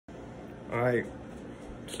Alright,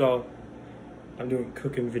 so I'm doing a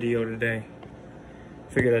cooking video today.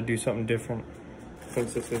 Figured I'd do something different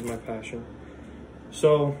since this is my passion.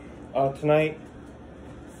 So tonight,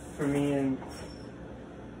 for me and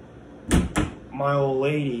my old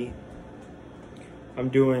lady, I'm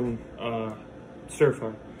doing stir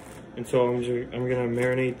fry. And so I'm gonna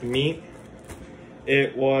marinate the meat.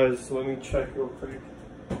 It was, let me check real quick.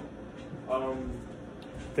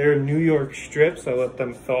 They're New York strips. I let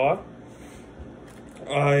them thaw.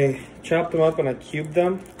 I chopped them up and I cubed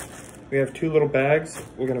them. We have 2 little bags.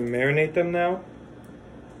 We're gonna marinate them now.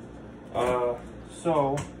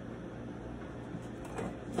 So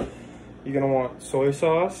you're gonna want soy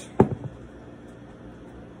sauce.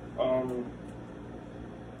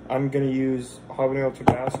 I'm gonna use habanero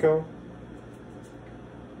Tabasco.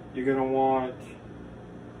 You're gonna want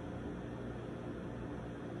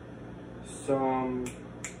some,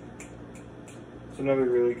 it's another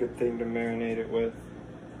really good thing to marinate it with.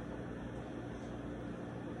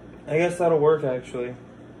 I guess that'll work actually.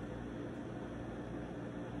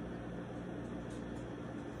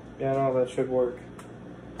 Yeah, no, that should work.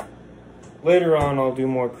 Later on, I'll do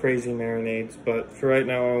more crazy marinades, but for right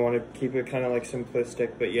now, I want to keep it kind of like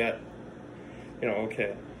simplistic, but yet, you know,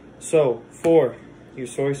 okay. So, for your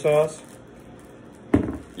soy sauce,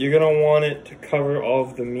 you're going to want it to cover all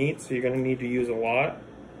of the meat, so you're going to need to use a lot.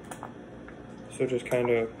 So just kind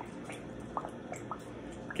of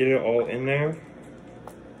get it all in there.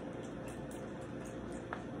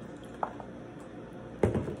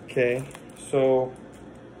 Okay, so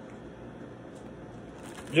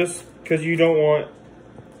just because you don't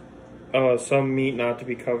want some meat not to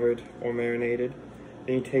be covered or marinated,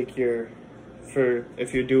 then you take your,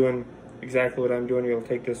 if you're doing exactly what I'm doing, you'll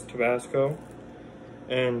take this Tabasco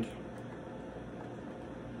and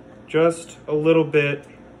just a little bit,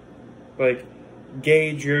 like,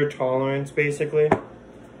 gauge your tolerance basically.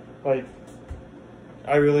 Like,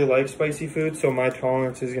 I really like spicy food, so my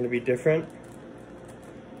tolerance is going to be different.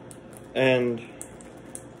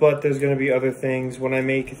 But there's going to be other things. When I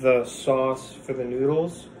make the sauce for the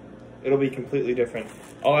noodles, it'll be completely different.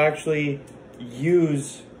 I'll actually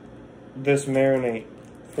use this marinade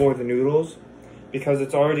for the noodles because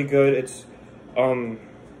it's already good. It's,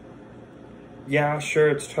 yeah, sure,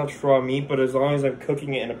 it's touched raw meat, but as long as I'm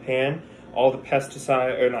cooking it in a pan, all the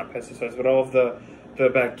pesticide, or not pesticides, but all of the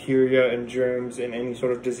bacteria and germs and any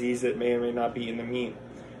sort of disease that may or may not be in the meat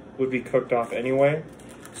would be cooked off anyway.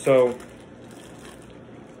 So,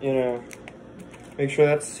 you know, make sure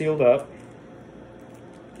that's sealed up.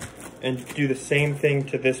 And do the same thing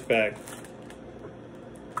to this bag.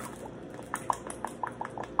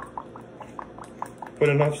 Put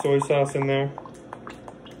enough soy sauce in there.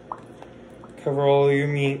 Cover all of your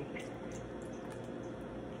meat.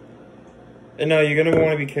 And now you're gonna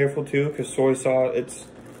want to be careful too, because soy sauce,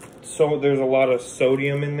 there's a lot of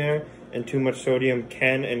sodium in there, and too much sodium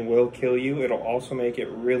can and will kill you. It'll also make it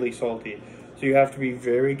really salty. So you have to be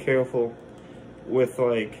very careful with,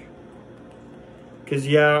 like, because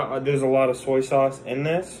yeah, there's a lot of soy sauce in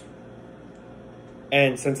this.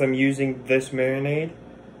 And since I'm using this marinade,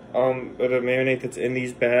 or the marinade that's in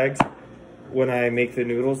these bags, when I make the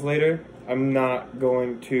noodles later, I'm not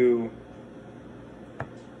going to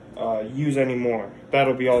use any more.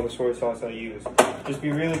 That'll be all the soy sauce I use. Just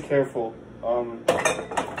be really careful.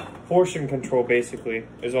 Portion control basically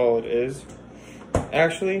is all it is.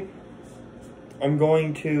 Actually, I'm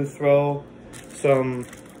going to throw some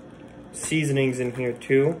seasonings in here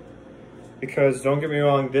too, because don't get me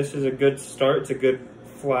wrong, this is a good start. It's a good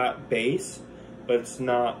flat base, but it's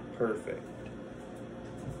not perfect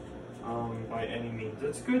by any means.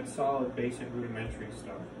 It's good, solid, basic, rudimentary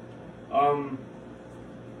stuff.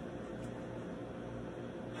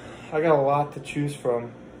 I got a lot to choose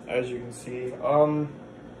from, as you can see.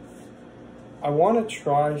 I want to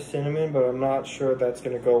try cinnamon, but I'm not sure that's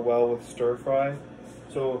going to go well with stir fry.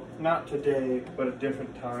 So not today, but a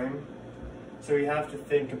different time. So you have to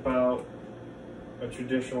think about a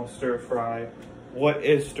traditional stir fry. What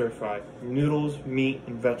is stir fry? Noodles, meat,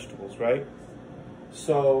 and vegetables, right?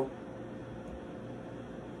 So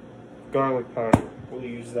garlic powder, we'll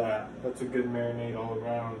use that. That's a good marinade all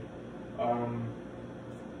around.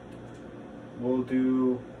 We'll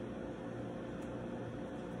do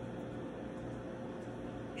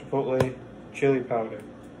chipotle chili powder.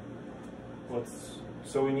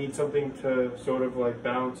 So we need something to sort of like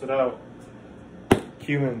balance it out.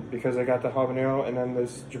 Cumin, because I got the habanero and then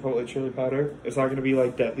this chipotle chili powder. It's not gonna be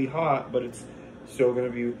like deadly hot, but it's still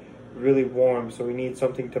gonna be really warm, so we need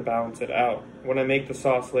something to balance it out. When I make the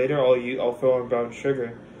sauce later, I'll throw in brown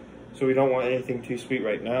sugar. So we don't want anything too sweet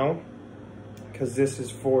right now, because this is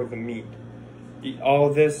for the meat. All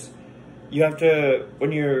of this, you have to,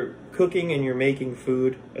 when you're cooking and you're making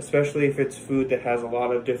food, especially if it's food that has a lot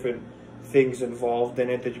of different things involved in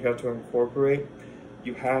it that you have to incorporate,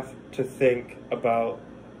 you have to think about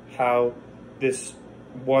how this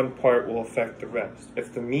one part will affect the rest.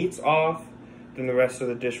 If the meat's off, then the rest of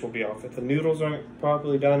the dish will be off. If the noodles aren't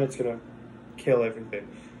properly done, it's gonna kill everything.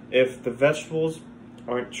 If the vegetables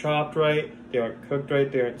aren't chopped right, they aren't cooked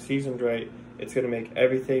right, they aren't seasoned right, it's gonna make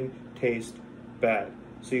everything taste bad.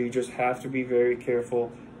 So you just have to be very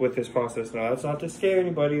careful with this process. Now, that's not to scare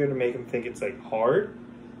anybody or to make them think it's like hard,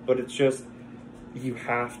 but it's just, you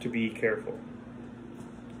have to be careful.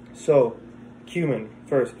 So, cumin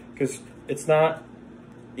first, because it's not,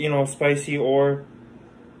 you know, spicy or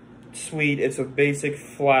sweet. It's a basic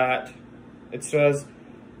flat. It still has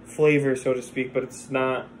flavor, so to speak, but it's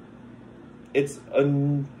not, it's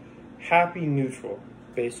a happy neutral,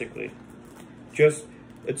 basically. Just,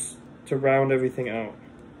 it's to round everything out.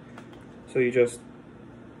 So you just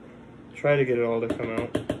try to get it all to come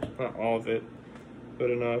out. Not all of it, but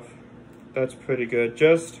enough. That's pretty good.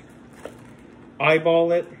 Just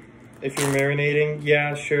eyeball it. If you're marinating,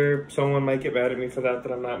 yeah, sure, someone might get mad at me for that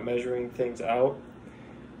I'm not measuring things out.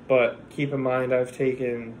 But keep in mind, I've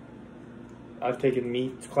taken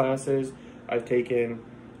meat classes, I've taken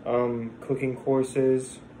cooking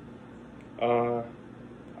courses, I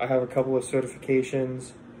have a couple of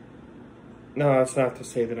certifications. No, that's not to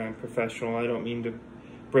say that I'm professional. I don't mean to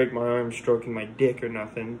break my arm stroking my dick or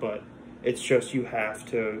nothing, but it's just you have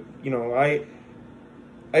to, you know, I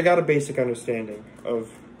got a basic understanding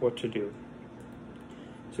of what to do.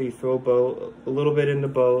 So you throw a little bit into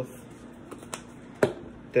both.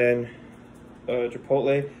 Then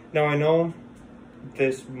chipotle. Now I know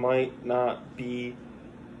this might not be,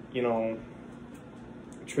 you know,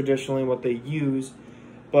 traditionally what they use,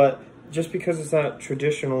 but just because it's not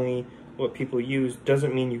traditionally what people use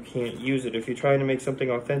doesn't mean you can't use it. If you're trying to make something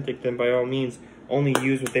authentic, then by all means only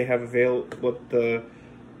use what they have available, what the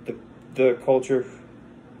culture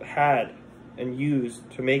had and used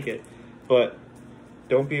to make it. But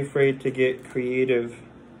don't be afraid to get creative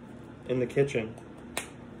in the kitchen.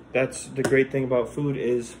 That's the great thing about food,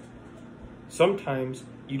 is sometimes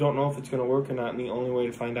you don't know if it's going to work or not, and the only way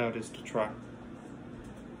to find out is to try.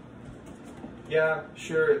 Yeah,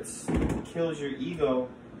 sure, it kills your ego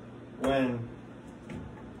when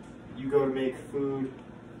you go to make food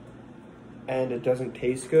and it doesn't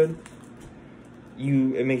taste good.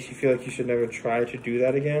 It makes you feel like you should never try to do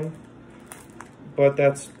that again. But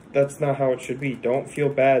that's not how it should be. Don't feel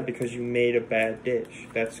bad because you made a bad dish.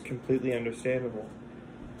 That's completely understandable.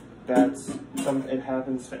 It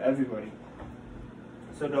happens to everybody.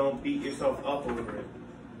 So don't beat yourself up over it.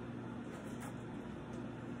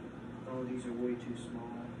 Oh, these are way too small.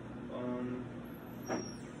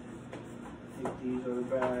 I think these are the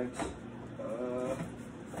bags.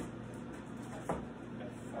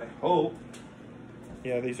 I hope.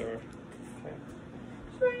 Yeah, these are. Okay.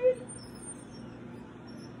 Sweet.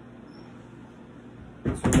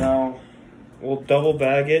 So now we'll double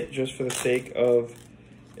bag it just for the sake of,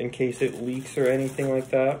 in case it leaks or anything like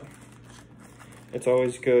that. It's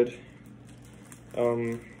always good.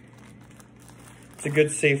 It's a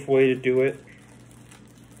good safe way to do it,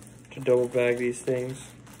 to double bag these things.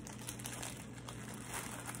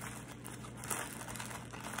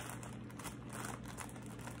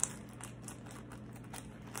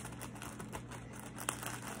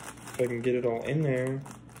 If I can get it all in there.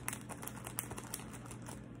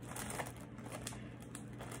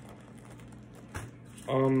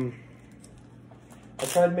 I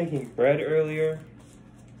tried making bread earlier.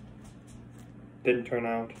 Didn't turn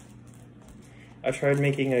out. I tried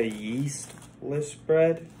making a yeastless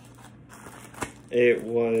bread. It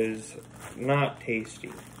was not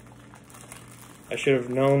tasty. I should have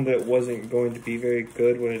known that it wasn't going to be very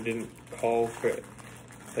good when it didn't call for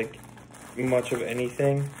like much of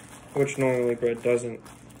anything, which normally bread doesn't,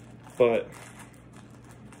 but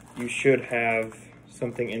you should have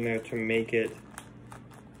something in there to make it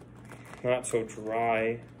not so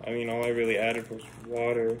dry. I mean, all I really added was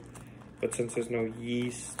water, but since there's no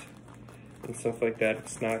yeast and stuff like that,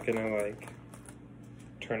 it's not gonna like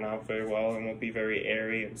turn out very well and won't be very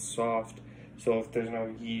airy and soft. So if there's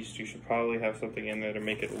no yeast, you should probably have something in there to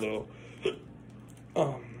make it a little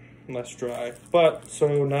less dry. But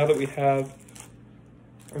so now that we have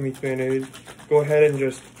our meat marinated, go ahead and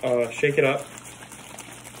just shake it up.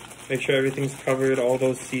 Make sure everything's covered, all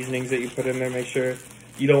those seasonings that you put in there. Make sure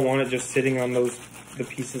you don't want it just sitting on the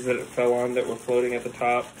pieces that it fell on that were floating at the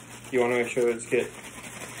top. You want to make sure it's get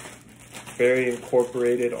very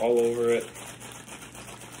incorporated all over it.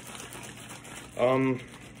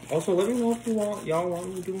 Also, let me know if y'all want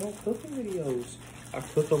me to do more cooking videos. I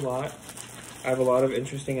cook a lot. I have a lot of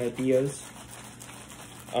interesting ideas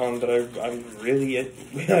that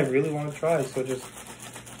I really want to try. So just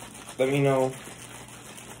let me know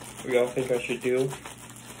what y'all think I should do.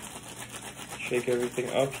 Shake everything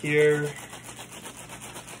up here.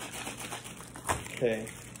 Okay.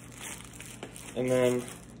 And then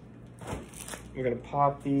we're gonna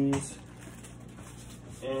pop these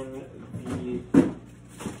in the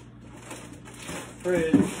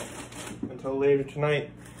fridge until later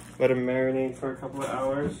tonight. Let them marinate for a couple of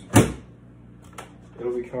hours.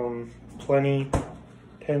 It'll become plenty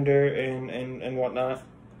tender and whatnot.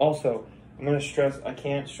 Also, I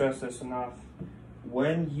can't stress this enough.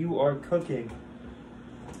 When you are cooking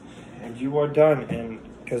and you are done, and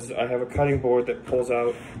because I have a cutting board that pulls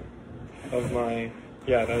out of my,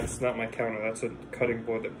 yeah, that's not my counter, that's a cutting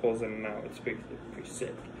board that pulls in and out. It's pretty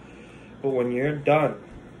sick. But when you're done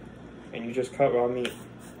and you just cut raw meat,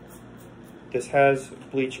 this has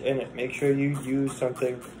bleach in it. Make sure you use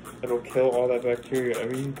something that'll kill all that bacteria.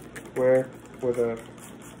 Everywhere where the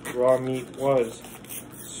raw meat was,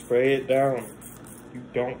 spray it down. You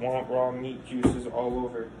don't want raw meat juices all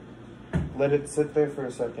over. Let it sit there for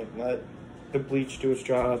a second. Let the bleach do its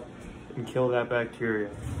job and kill that bacteria.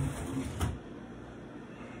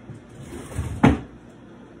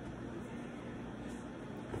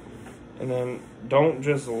 And then don't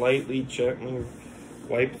just lightly, gently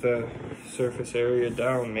wipe the surface area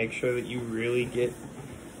down. Make sure that you really get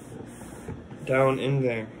down in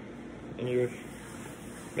there and you're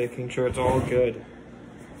making sure it's all good.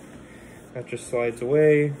 That just slides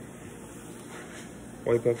away.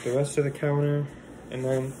 Wipe up the rest of the counter, and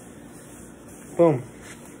then boom.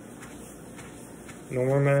 No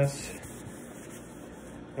more mess,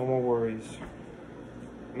 no more worries.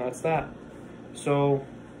 And that's that. So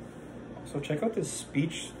check out this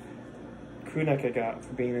speech crew neck I got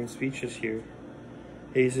for being in speech this year.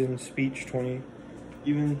 Hazen Speech 20.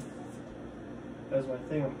 Even has my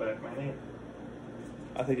thing on the back, my name.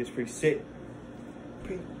 I think it's pretty sick.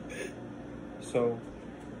 So,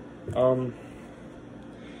 and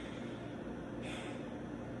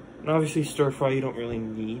obviously stir fry you don't really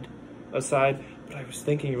need a side, but I was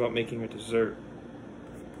thinking about making a dessert.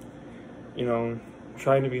 You know,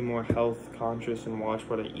 trying to be more health conscious and watch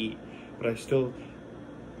what I eat, but I still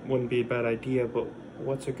wouldn't be a bad idea. But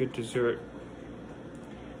what's a good dessert?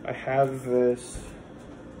 I have this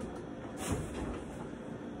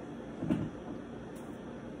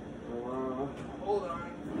hold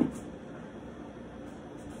on.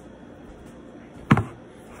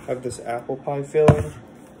 I have this apple pie filling,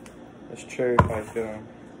 this cherry pie filling.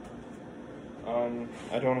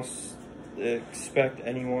 I don't expect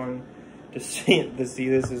anyone to see this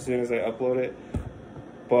as soon as I upload it,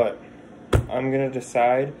 but I'm gonna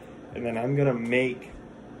decide, and then I'm gonna make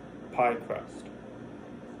pie crust.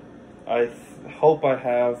 I hope I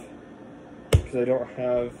have, because I don't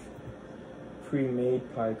have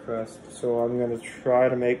pre-made pie crust, so I'm gonna try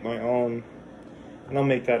to make my own, and I'll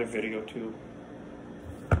make that a video too.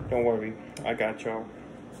 Don't worry, I got y'all.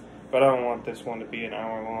 But I don't want this one to be an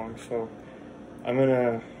hour long, so I'm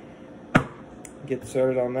gonna get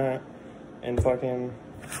started on that and fucking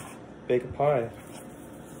bake a pie.